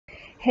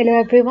Hello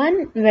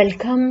everyone,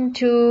 welcome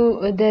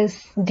to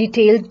this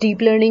detailed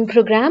deep learning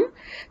program.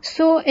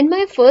 So in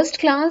my first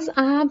class,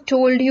 I have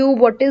told you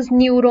what is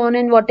neuron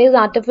and what is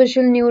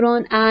artificial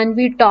neuron, and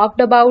we talked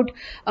about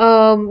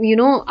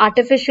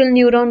artificial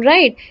neuron,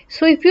 right?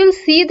 So if you'll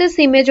see this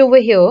image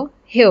over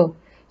here,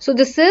 so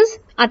this is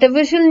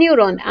artificial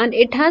neuron and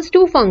it has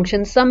two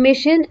functions,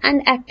 summation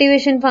and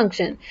activation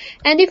function.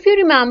 And if you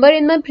remember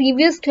in my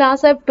previous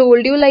class, I've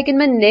told you like in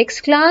my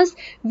next class,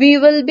 we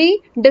will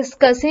be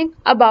discussing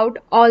about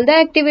all the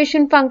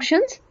activation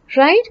functions,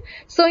 right?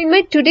 So in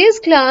my today's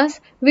class,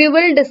 we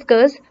will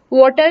discuss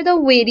what are the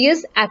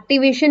various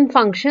activation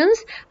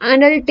functions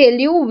and I'll tell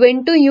you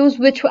when to use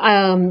which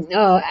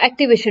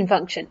activation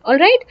function,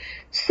 alright?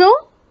 So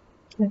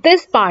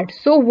this part,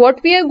 so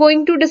what we are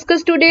going to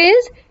discuss today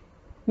is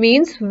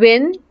means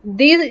when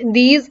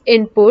these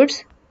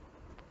inputs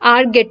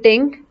are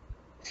getting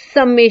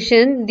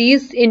summation,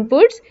 these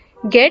inputs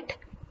get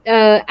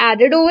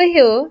added over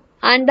here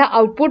and the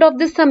output of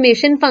the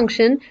summation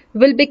function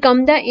will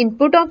become the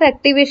input of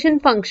activation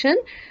function.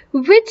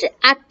 Which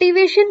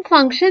activation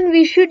function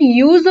we should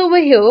use over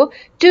here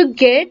to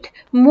get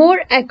more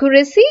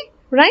accuracy,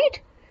 right?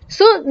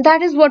 So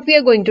that is what we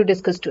are going to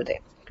discuss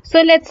today.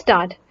 So let's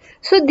start.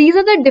 So these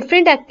are the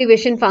different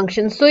activation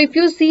functions. So if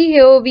you see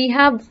here, we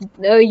have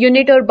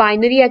unit or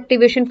binary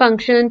activation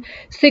function,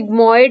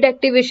 sigmoid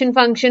activation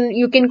function,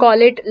 you can call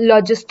it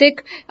logistic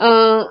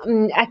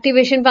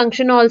activation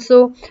function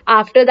also.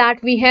 After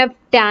that, we have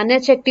Tanh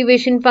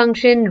activation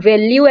function,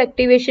 ReLU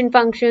activation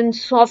function,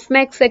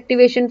 Softmax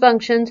activation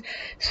functions.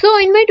 So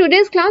in my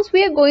today's class,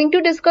 we are going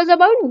to discuss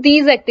about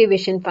these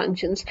activation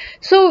functions.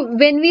 So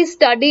when we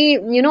study,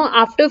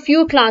 after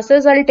few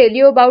classes, I'll tell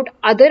you about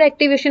other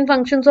activation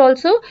functions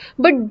also.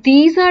 But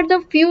these are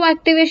the few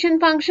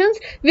activation functions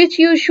which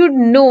you should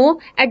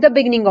know at the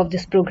beginning of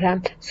this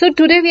program. So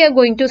today we are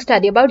going to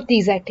study about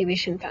these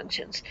activation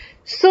functions.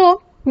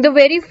 So the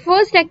very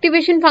first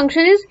activation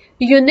function is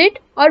unit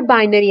or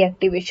binary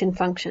activation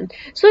function.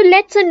 So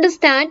let's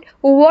understand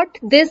what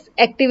this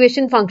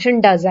activation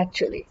function does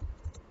actually.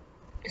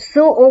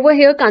 So over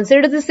here,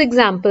 consider this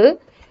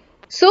example.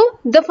 So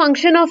the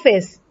function of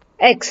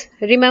x,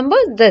 remember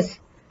this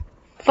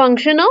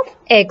function of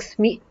x,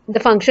 the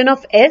function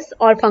of s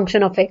or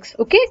function of x,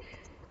 okay?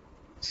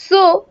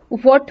 So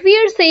what we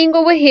are saying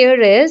over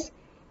here is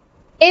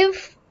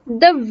if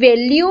the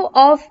value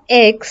of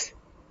x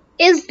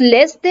is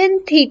less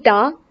than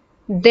theta,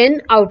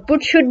 then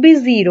output should be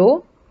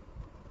 0,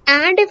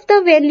 and if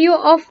the value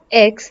of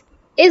x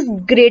is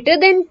greater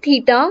than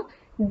theta,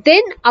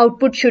 then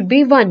output should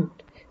be 1.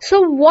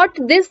 So what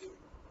this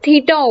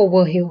theta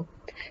over here?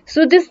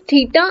 So this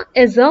theta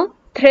is a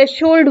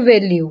threshold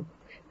value.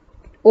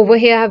 Over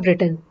here I have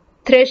written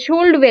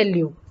threshold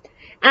value,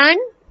 and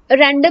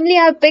randomly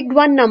I have picked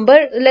one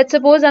number. Let's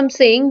suppose I'm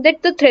saying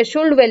that the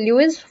threshold value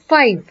is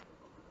 5.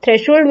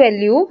 Threshold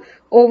value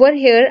over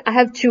here I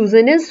have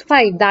chosen is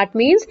 5. That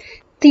means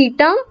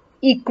theta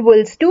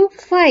equals to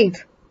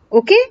 5.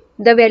 Okay,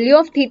 the value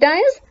of theta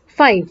is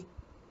 5,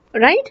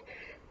 right?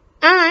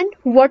 And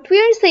what we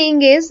are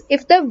saying is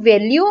if the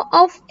value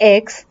of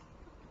x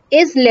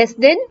is less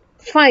than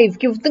 5.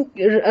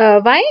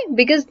 Why?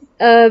 Because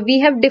we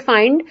have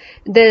defined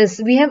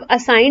this, we have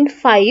assigned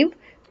 5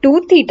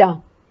 to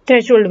theta,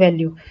 threshold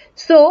value.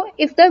 So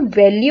if the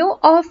value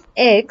of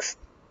x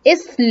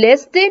is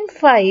less than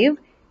 5,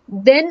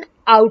 then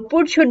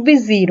output should be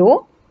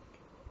 0,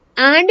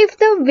 and if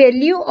the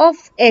value of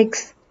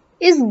x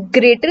is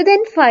greater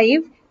than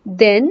 5,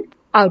 then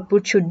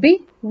output should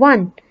be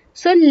 1.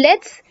 So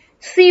let's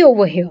see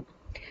over here.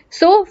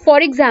 So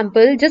for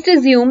example, just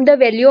assume the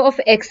value of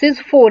x is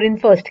 4 in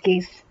first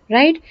case,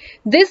 right?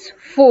 This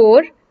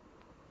 4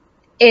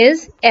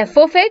 is f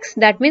of x,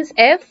 that means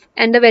f,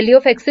 and the value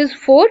of x is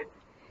 4.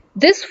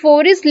 This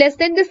 4 is less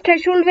than this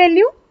threshold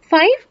value,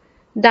 5.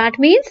 That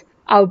means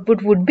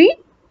output would be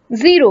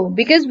 0,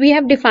 because we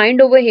have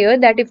defined over here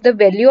that if the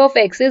value of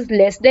x is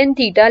less than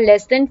theta,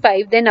 less than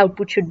 5, then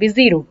output should be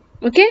 0.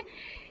 Okay?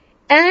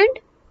 And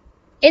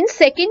in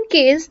second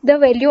case, the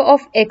value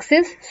of x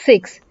is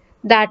 6.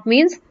 That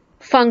means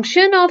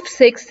function of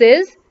 6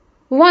 is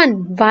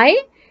 1.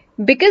 Why?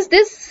 Because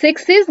this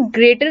 6 is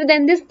greater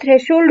than this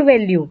threshold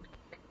value.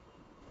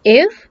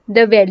 If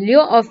the value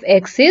of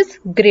x is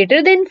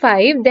greater than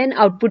 5, then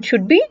output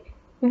should be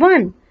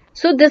 1.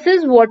 So this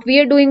is what we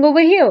are doing over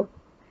here.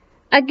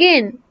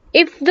 Again,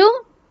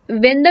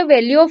 when the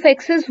value of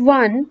x is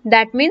 1,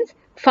 that means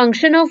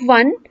function of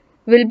 1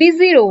 will be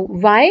 0.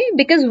 Why?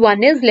 Because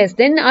 1 is less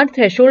than our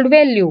threshold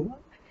value.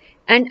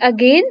 And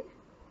again,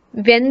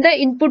 when the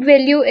input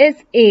value is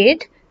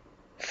 8,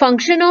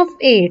 function of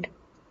 8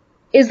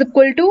 is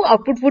equal to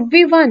output would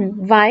be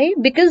 1. Why?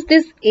 Because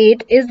this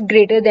 8 is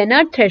greater than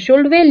our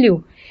threshold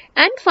value.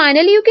 And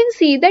finally, you can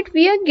see that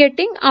we are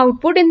getting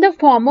output in the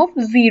form of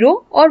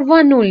 0 or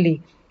 1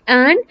 only.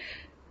 And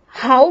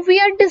how we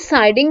are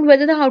deciding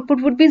whether the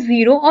output would be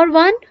 0 or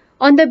 1?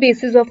 On the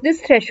basis of this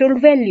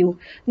threshold value.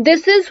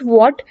 This is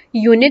what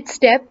unit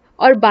step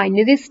or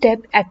binary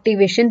step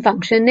activation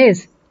function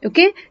is.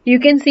 Okay, you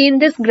can see in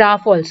this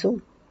graph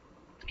also.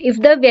 if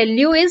the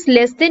value is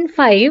less than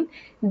 5,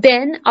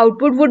 then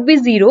output would be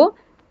 0.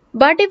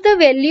 But if the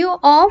value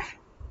of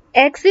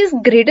x is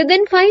greater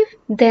than 5,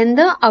 then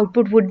the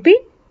output would be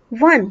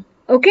 1.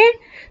 Okay.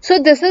 So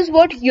this is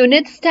what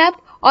unit step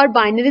or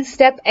binary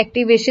step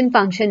activation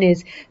function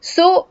is.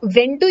 So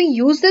when to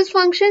use this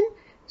function?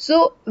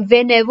 So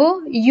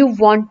whenever you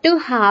want to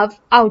have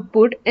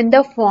output in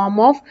the form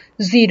of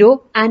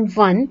 0 and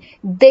 1,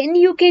 then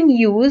you can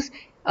use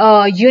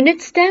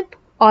unit step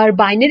or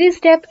binary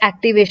step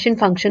activation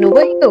function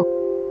over here,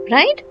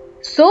 right?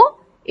 So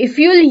if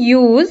you'll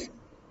use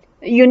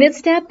unit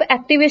step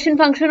activation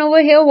function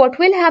over here, what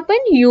will happen?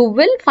 You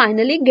will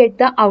finally get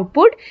the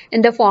output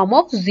in the form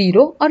of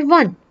 0 or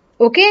 1.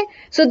 Okay,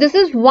 so this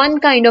is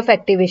one kind of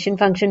activation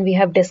function we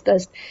have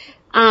discussed.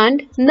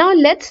 And now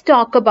let's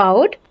talk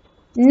about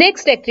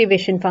next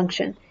activation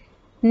function.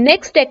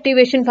 Next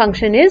activation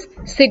function is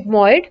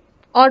sigmoid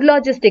or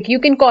logistic. You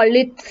can call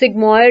it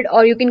sigmoid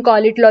or you can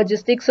call it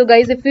logistic. So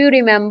guys, if you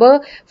remember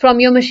from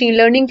your machine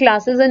learning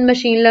classes, in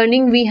machine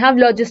learning we have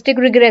logistic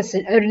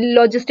regression,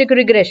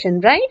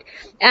 right?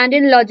 And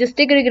in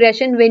logistic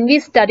regression, when we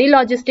study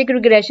logistic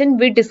regression,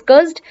 we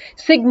discussed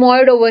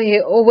sigmoid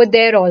over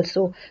there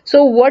also.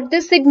 So what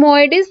this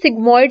sigmoid is?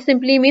 Sigmoid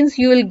simply means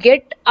you will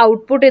get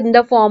output in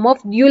the form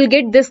of, you will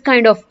get this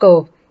kind of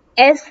curve,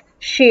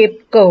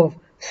 S-shaped curve,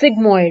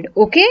 sigmoid.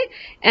 Okay,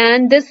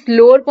 and this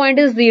lower point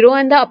is 0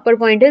 and the upper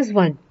point is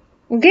 1.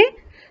 Okay,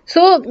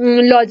 so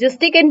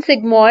logistic and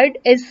sigmoid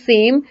is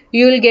same.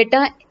 You will get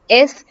a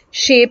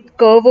S-shaped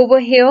curve over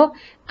here,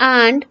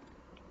 and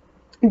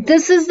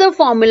this is the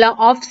formula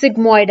of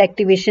sigmoid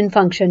activation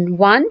function,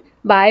 1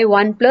 by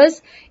 1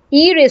 plus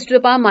e raised to the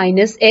power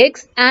minus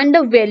x, and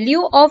the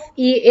value of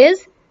e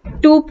is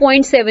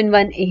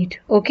 2.718.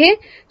 Okay,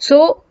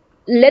 so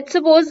let's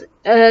suppose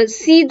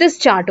see this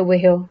chart over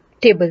here,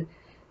 table.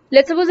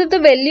 Let's suppose if the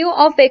value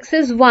of x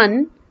is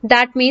 1,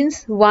 that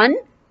means 1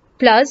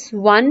 plus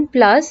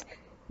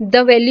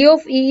the value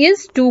of e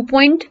is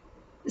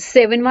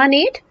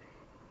 2.718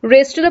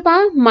 raised to the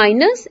power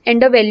minus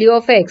and the value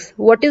of x.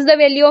 What is the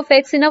value of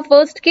x in our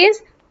first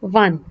case?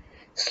 1.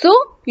 So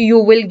you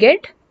will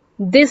get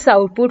this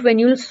output when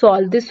you will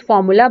solve this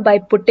formula by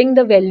putting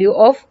the value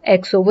of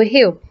x over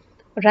here,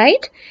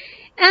 right?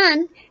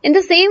 And in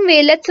the same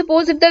way, let's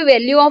suppose if the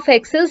value of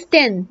x is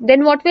 10,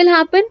 then what will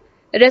happen?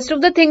 Rest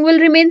of the thing will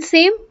remain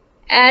same.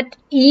 At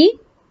e,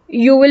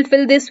 you will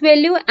fill this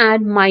value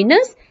and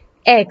minus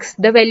x.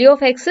 The value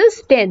of x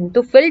is 10.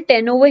 To fill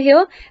 10 over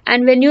here,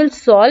 and when you will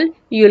solve,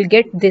 you will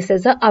get this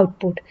as an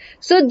output.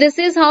 So this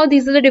is how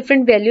these are the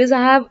different values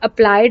I have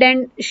applied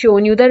and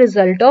shown you the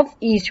result of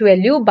each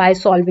value by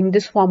solving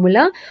this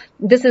formula.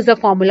 This is the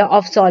formula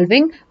of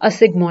solving a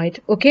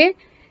sigmoid. Okay.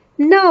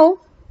 Now,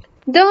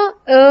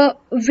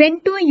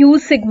 when to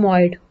use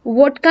sigmoid,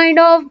 what kind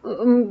of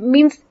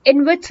means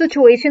in which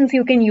situations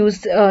you can use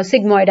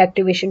sigmoid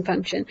activation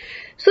function.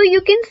 So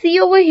you can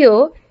see over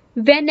here,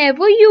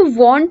 whenever you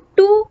want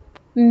to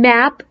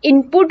map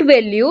input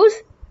values,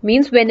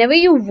 means whenever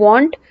you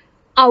want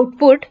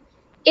output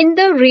in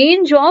the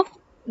range of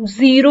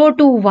 0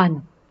 to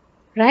 1,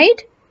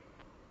 right?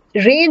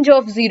 Range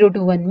of 0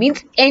 to 1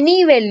 means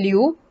any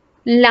value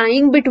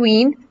lying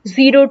between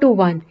 0 to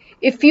 1.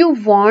 If you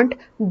want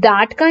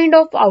that kind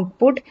of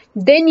output,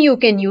 then you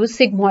can use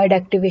sigmoid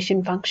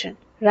activation function,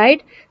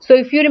 right? So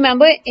if you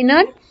remember in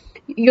a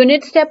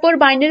unit step or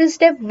binary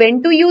step,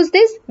 when to use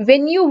this?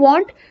 When you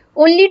want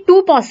only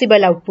two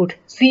possible output,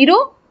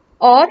 0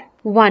 or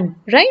 1,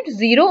 right?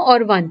 0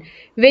 or 1.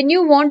 When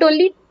you want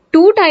only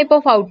two type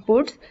of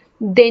outputs,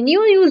 then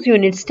you use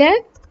unit step.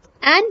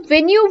 And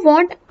when you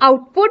want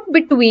output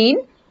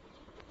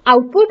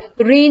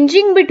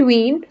ranging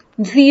between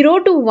 0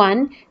 to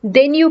 1,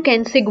 then you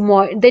can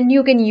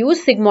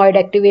use sigmoid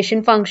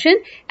activation function,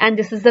 and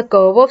this is the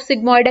curve of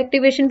sigmoid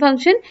activation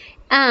function,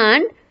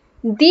 and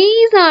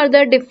these are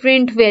the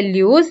different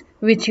values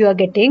which you are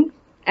getting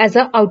as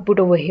an output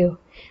over here.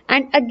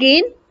 And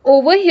again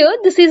over here,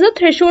 this is a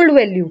threshold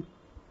value,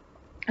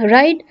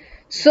 right?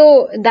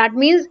 So that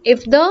means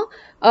if the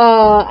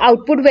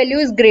output value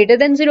is greater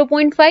than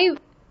 0.5,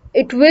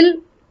 it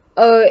will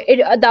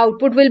the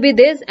output will be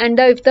this, and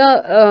if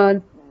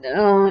the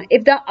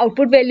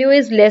output value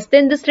is less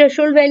than this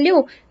threshold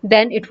value,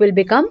 then it will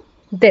become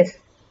this,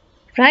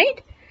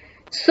 right?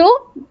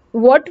 So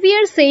what we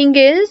are saying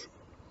is,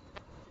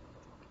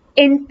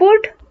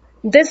 input,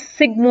 this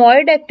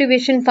sigmoid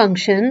activation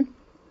function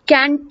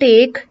can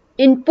take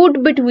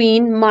input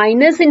between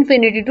minus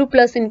infinity to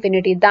plus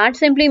infinity. That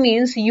simply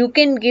means you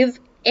can give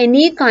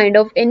any kind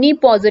of any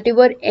positive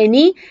or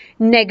any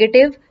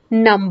negative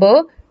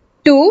number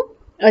to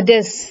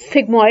this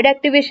sigmoid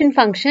activation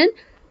function,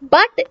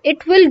 but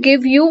it will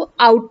give you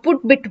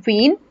output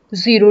between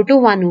 0 to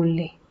 1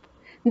 only.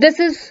 This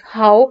is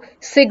how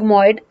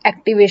sigmoid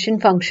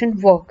activation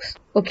function works.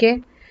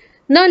 Okay.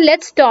 Now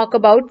let's talk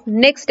about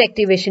next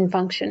activation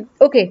function.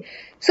 Okay,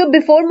 so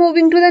before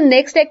moving to the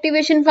next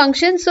activation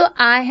function, so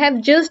I have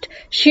just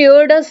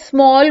shared a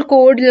small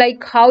code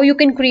like how you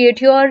can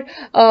create your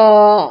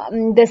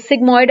the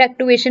sigmoid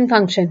activation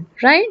function,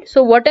 right?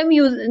 So what I'm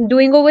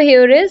doing over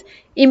here is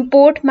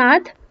import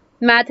math.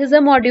 Math is a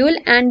module,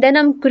 and then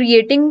I'm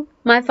creating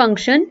my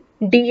function.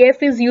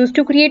 df is used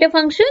to create a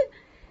function.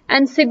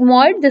 And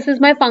sigmoid, this is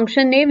my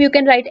function name. You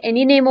can write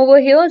any name over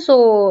here.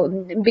 So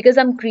because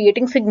I'm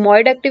creating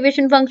sigmoid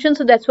activation function,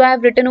 so that's why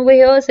I've written over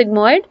here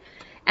sigmoid.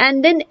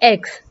 And then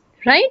x,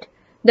 right?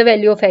 The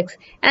value of x.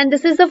 And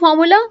this is the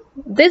formula.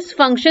 This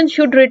function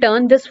should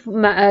return this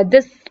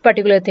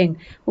particular thing.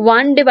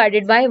 1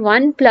 divided by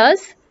 1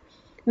 plus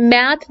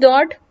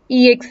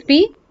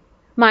math.exp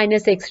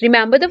minus x.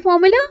 Remember the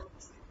formula?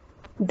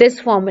 This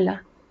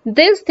formula.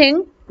 This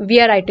thing we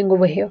are writing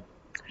over here.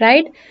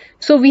 Right?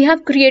 So we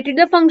have created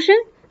the function.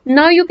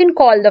 Now you can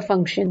call the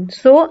function.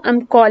 So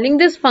I'm calling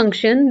this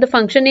function. The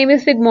function name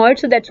is sigmoid.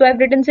 So that's why I've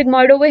written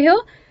sigmoid over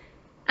here.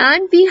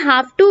 And we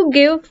have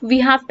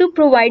to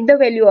provide the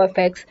value of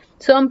x.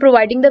 So I'm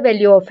providing the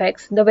value of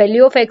x. The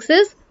value of x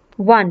is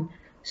 1.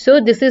 So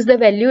this is the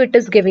value it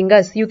is giving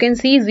us. You can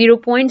see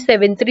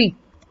 0.73.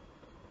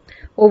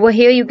 Over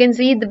here you can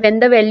see when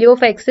the value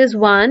of x is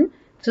 1.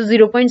 So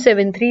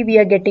 0.73 we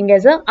are getting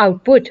as an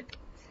output.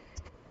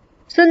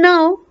 So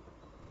now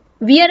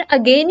we are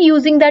again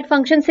using that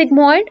function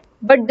sigmoid,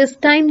 but this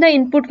time the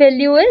input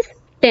value is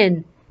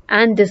 10,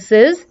 and this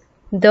is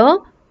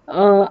the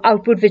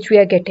output which we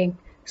are getting.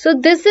 So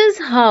this is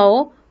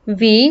how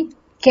we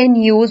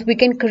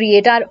can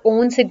create our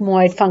own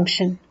sigmoid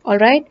function. All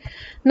right.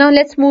 Now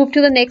let's move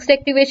to the next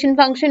activation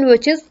function,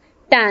 which is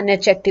tanh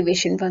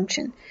activation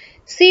function.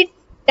 See,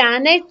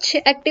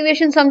 tanh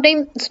activation,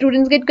 sometimes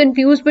students get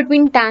confused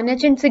between tanh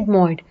and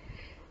sigmoid.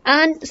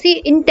 And see,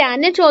 in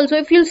tanh also,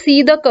 if you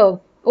see the curve,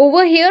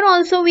 over here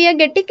also we are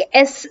getting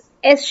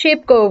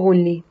S-shaped curve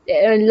only,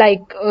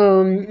 like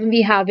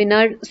we have in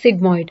our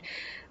sigmoid.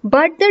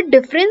 But the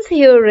difference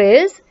here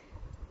is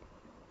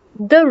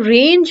the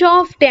range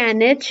of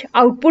tanh,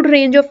 output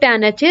range of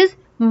tanh is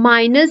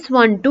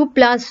 -1 to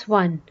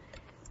 +1.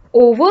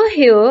 Over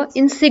here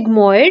in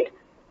sigmoid,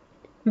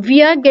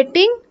 we are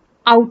getting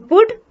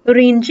output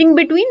ranging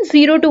between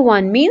 0 to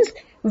 1, means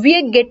we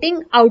are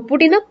getting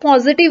output in a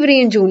positive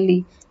range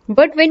only.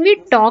 But when we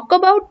talk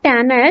about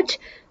tanh,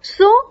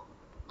 so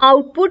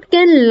output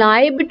can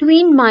lie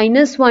between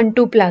 -1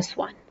 to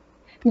 +1.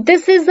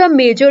 This is the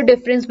major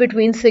difference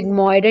between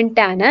sigmoid and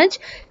tanh.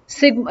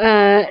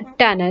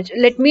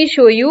 Let me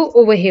show you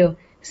over here.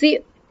 See,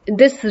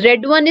 this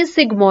red one is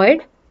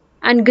sigmoid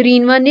and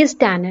green one is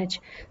tanh.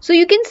 So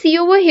you can see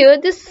over here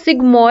this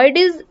sigmoid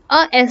is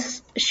a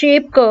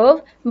S-shaped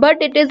curve,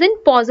 but it is in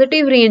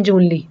positive range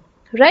only,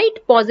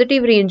 right?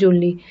 Positive range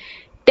only.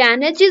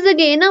 Tanh is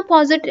again a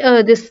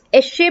positive this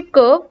S-shaped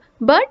curve,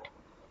 but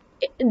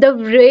the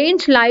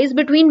range lies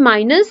between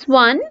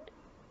 -1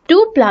 to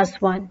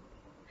 +1.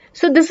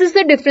 So this is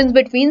the difference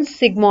between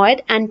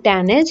sigmoid and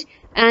tanh.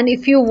 And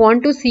if you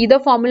want to see the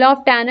formula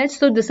of tanh,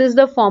 so this is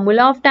the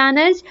formula of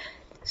tanh.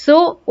 So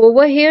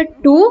over here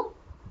 2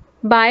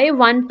 by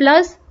 1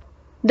 plus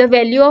the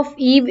value of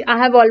E, I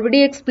have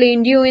already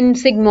explained you in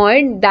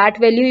sigmoid,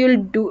 that value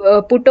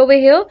you'll put over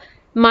here,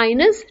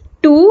 minus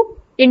 2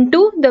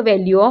 into the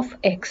value of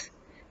x.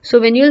 So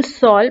when you'll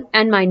solve,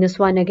 and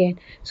 -1 again.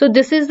 So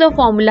this is the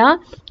formula.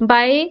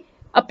 By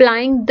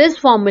applying this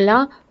formula,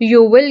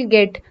 you will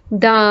get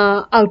the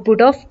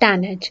output of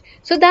tanh.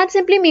 So that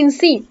simply means,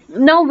 see,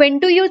 now when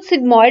to use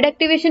sigmoid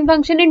activation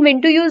function and when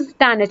to use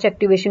tanh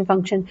activation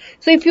function.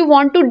 So if you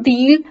want to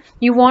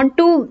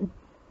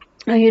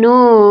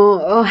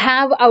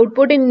have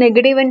output in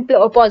negative and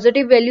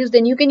positive values,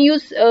 then you can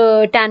use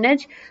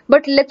tanh.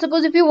 But let's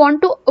suppose if you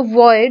want to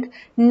avoid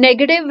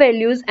negative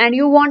values and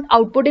you want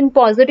output in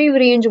positive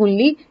range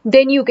only,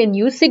 then you can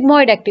use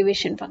sigmoid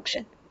activation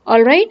function.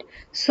 All right,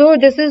 so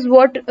this is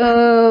what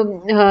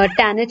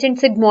tanh and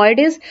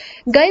sigmoid is.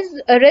 Guys,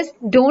 rest,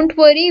 don't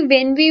worry,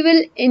 when we will,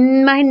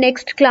 in my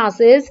next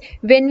classes,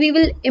 when we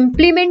will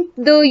implement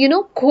the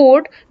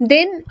code,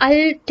 then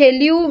I'll tell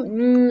you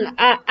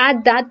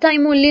at that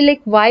time only,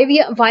 like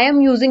why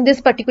I'm using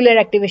this particular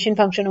activation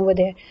function over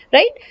there.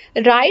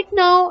 Right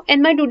now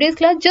in my today's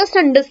class, just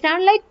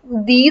understand like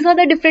these are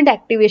the different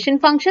activation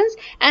functions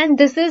and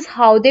this is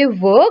how they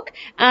work,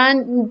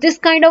 and this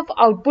kind of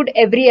output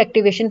every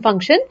activation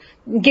function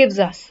gives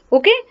us.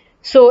 Okay,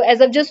 so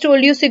as I've just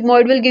told you,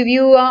 sigmoid will give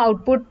you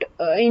output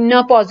in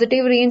a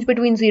positive range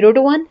between 0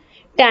 to 1.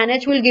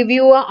 tanh will give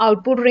you a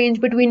output range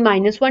between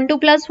 -1 to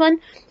 +1.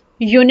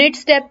 Unit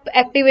step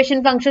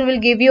activation function will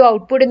give you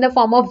output in the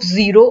form of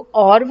 0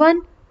 or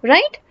 1,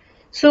 right?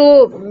 So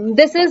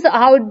this is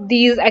how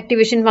these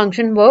activation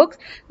function works.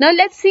 Now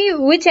let's see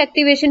which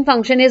activation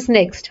function is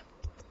next.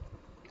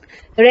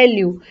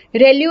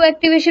 ReLU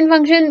activation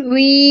function,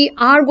 we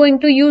are going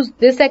to use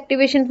this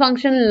activation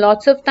function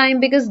lots of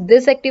time because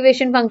this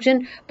activation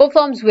function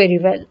performs very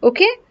well.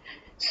 Okay,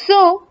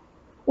 so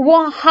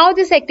how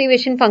this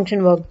activation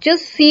function works,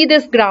 just see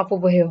this graph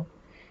over here.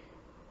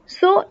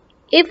 So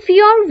if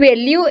your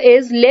value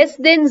is less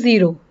than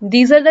 0,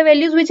 these are the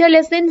values which are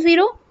less than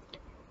 0.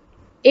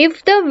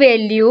 If the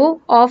value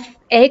of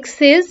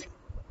x is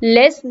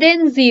less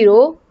than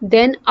 0,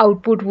 then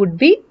output would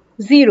be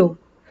 0.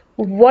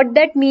 What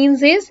that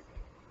means is,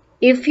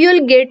 if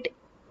you'll get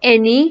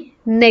any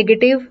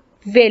negative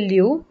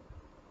value,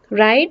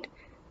 right,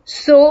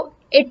 so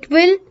it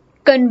will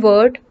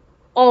convert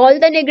all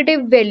the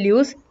negative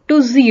values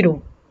to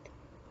 0.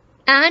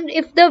 And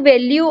if the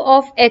value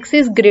of x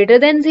is greater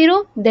than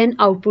 0, then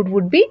output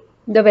would be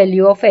the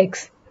value of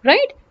x,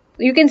 right?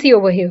 You can see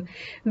over here,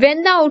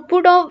 when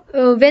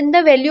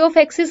the value of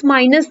x is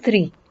minus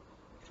 3,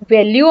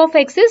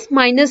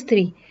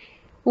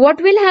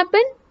 what will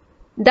happen?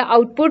 The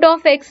output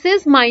of x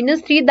is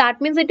minus 3,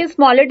 that means it is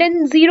smaller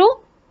than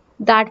 0.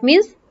 That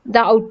means the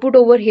output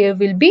over here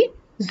will be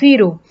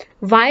 0.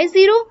 Why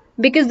 0?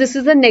 Because this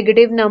is a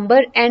negative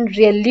number and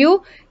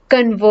ReLU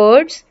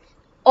converts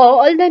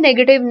all the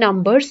negative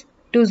numbers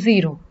to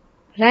 0,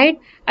 right?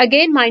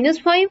 Again minus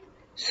 5.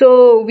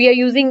 So we are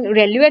using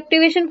ReLU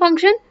activation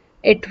function.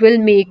 It will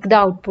make the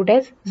output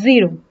as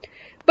 0.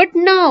 But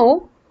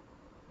now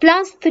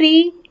plus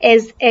 3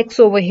 as x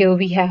over here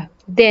we have.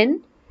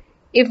 Then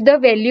if the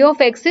value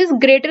of x is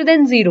greater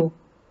than 0,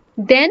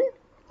 then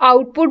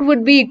output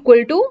would be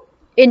equal to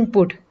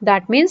input.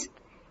 That means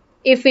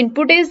if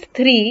input is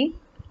 3,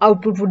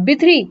 output would be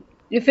 3.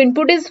 If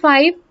input is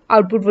 5,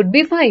 output would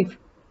be 5.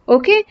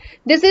 Okay,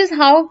 this is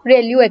how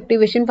ReLU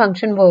activation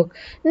function work.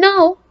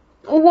 Now,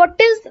 what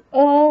is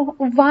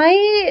why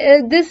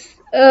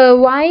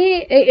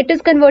it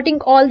is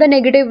converting all the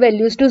negative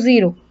values to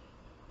 0?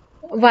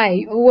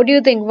 Why? What do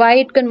you think? Why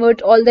it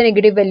converts all the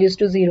negative values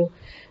to 0?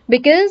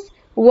 Because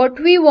what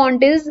we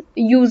want is,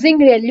 using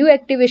ReLU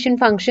activation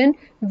function,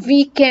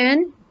 we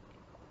can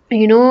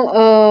we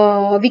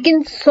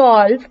can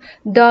solve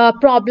the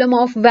problem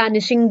of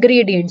vanishing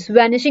gradients.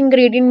 Vanishing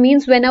gradient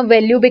means when a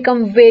value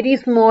becomes very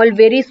small,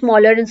 very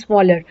smaller and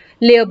smaller,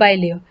 layer by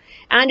layer.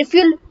 And if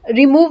you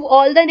remove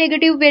all the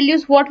negative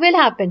values, what will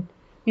happen?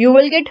 You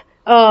will get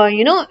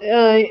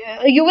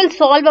you will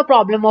solve a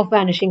problem of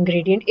vanishing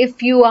gradient.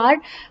 If you are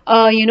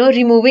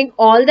removing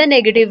all the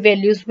negative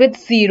values with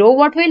 0,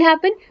 what will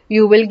happen?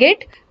 You will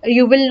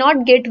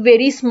not get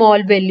very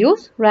small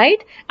values,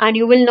 right? And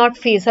you will not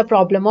face a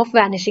problem of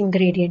vanishing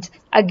gradients.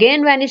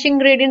 Again, vanishing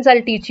gradients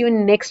I'll teach you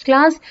in next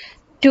class.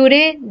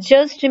 Today,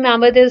 just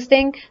remember this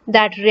thing,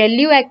 that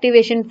ReLU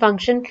activation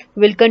function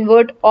will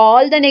convert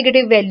all the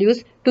negative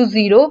values to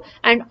 0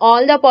 and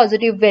all the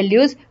positive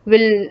values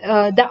will,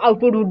 the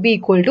output would be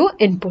equal to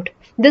input.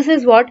 This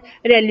is what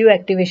ReLU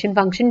activation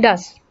function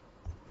does.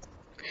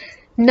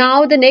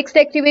 Now the next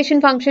activation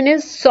function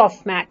is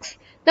Softmax.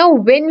 Now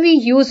when we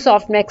use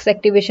Softmax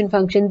activation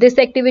function, this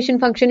activation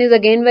function is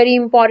again very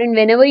important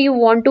whenever you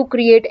want to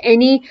create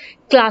any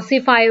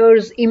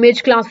classifiers,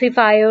 image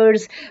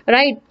classifiers,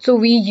 right? So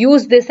we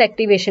use this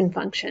activation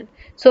function.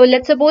 So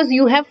let's suppose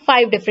you have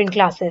 5 different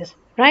classes,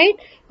 right?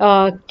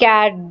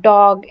 Cat,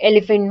 dog,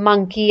 elephant,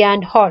 monkey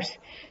and horse.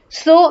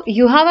 So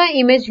you have an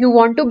image, you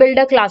want to build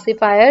a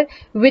classifier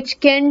which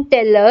can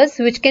tell us,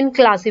 which can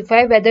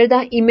classify whether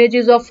the image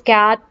is of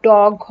cat,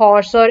 dog,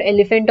 horse or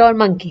elephant or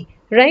monkey,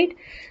 right?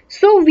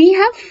 So we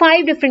have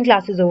 5 different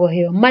classes over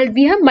here.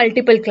 We have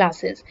multiple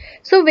classes.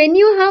 So when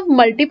you have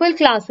multiple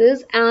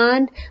classes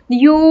and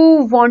you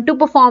want to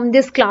perform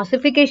this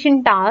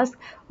classification task,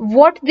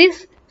 what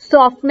this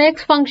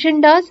Softmax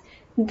function does,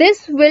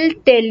 this will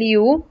tell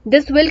you,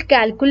 this will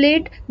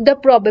calculate the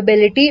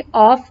probability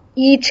of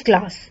each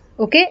class.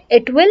 Okay,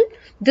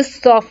 this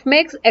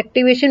Softmax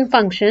activation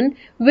function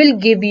will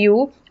give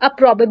you a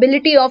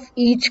probability of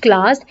each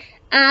class,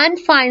 and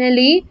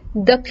finally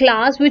the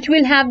class which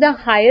will have the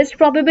highest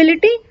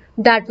probability,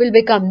 that will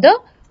become the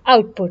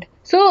output.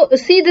 So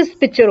see this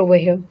picture over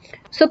here.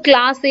 So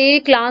class A,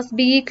 class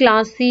B,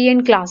 class C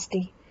and class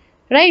D,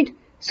 right?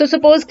 So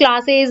suppose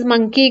class A is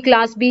monkey,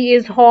 class B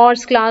is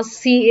horse, class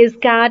C is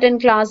cat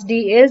and class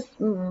D is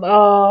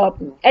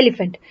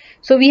elephant.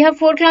 So we have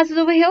 4 classes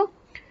over here.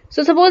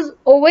 So suppose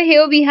over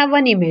here we have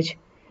one image.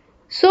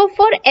 So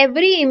for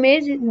every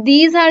image,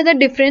 these are the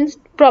different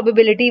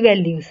probability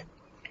values.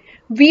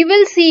 We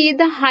will see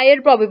the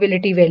higher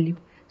probability value.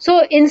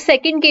 So in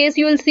second case,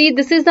 you will see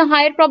this is the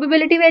higher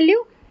probability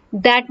value.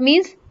 That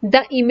means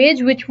the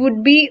image which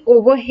would be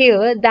over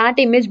here, that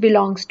image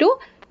belongs to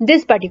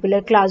this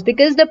particular class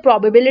because the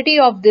probability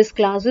of this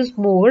class is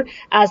more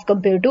as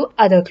compared to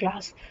other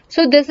class.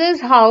 So this is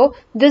how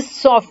this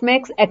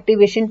Softmax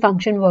activation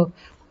function works.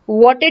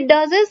 What it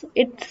does is,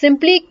 it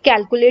simply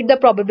calculates the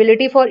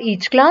probability for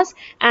each class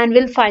and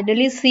will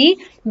finally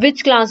see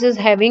which class is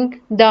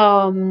having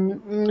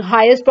the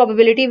highest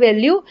probability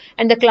value,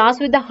 and the class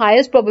with the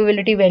highest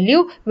probability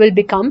value will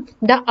become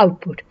the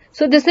output.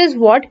 So this is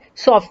what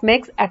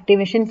Softmax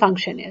activation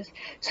function is.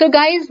 So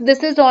guys,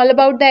 this is all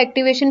about the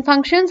activation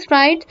functions,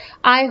 right?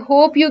 I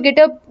hope you get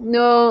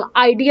a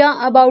idea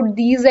about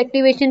these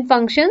activation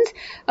functions.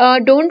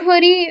 Don't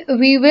worry,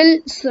 we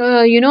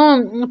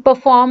will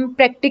perform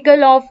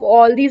practical of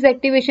all these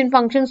activation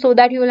functions so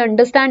that you will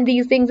understand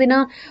these things in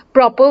a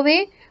proper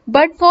way.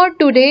 But for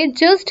today,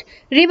 just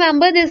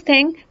remember this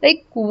thing,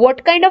 like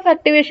what kind of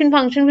activation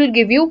function will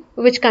give you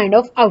which kind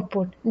of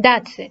output.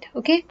 That's it.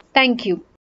 Okay. Thank you.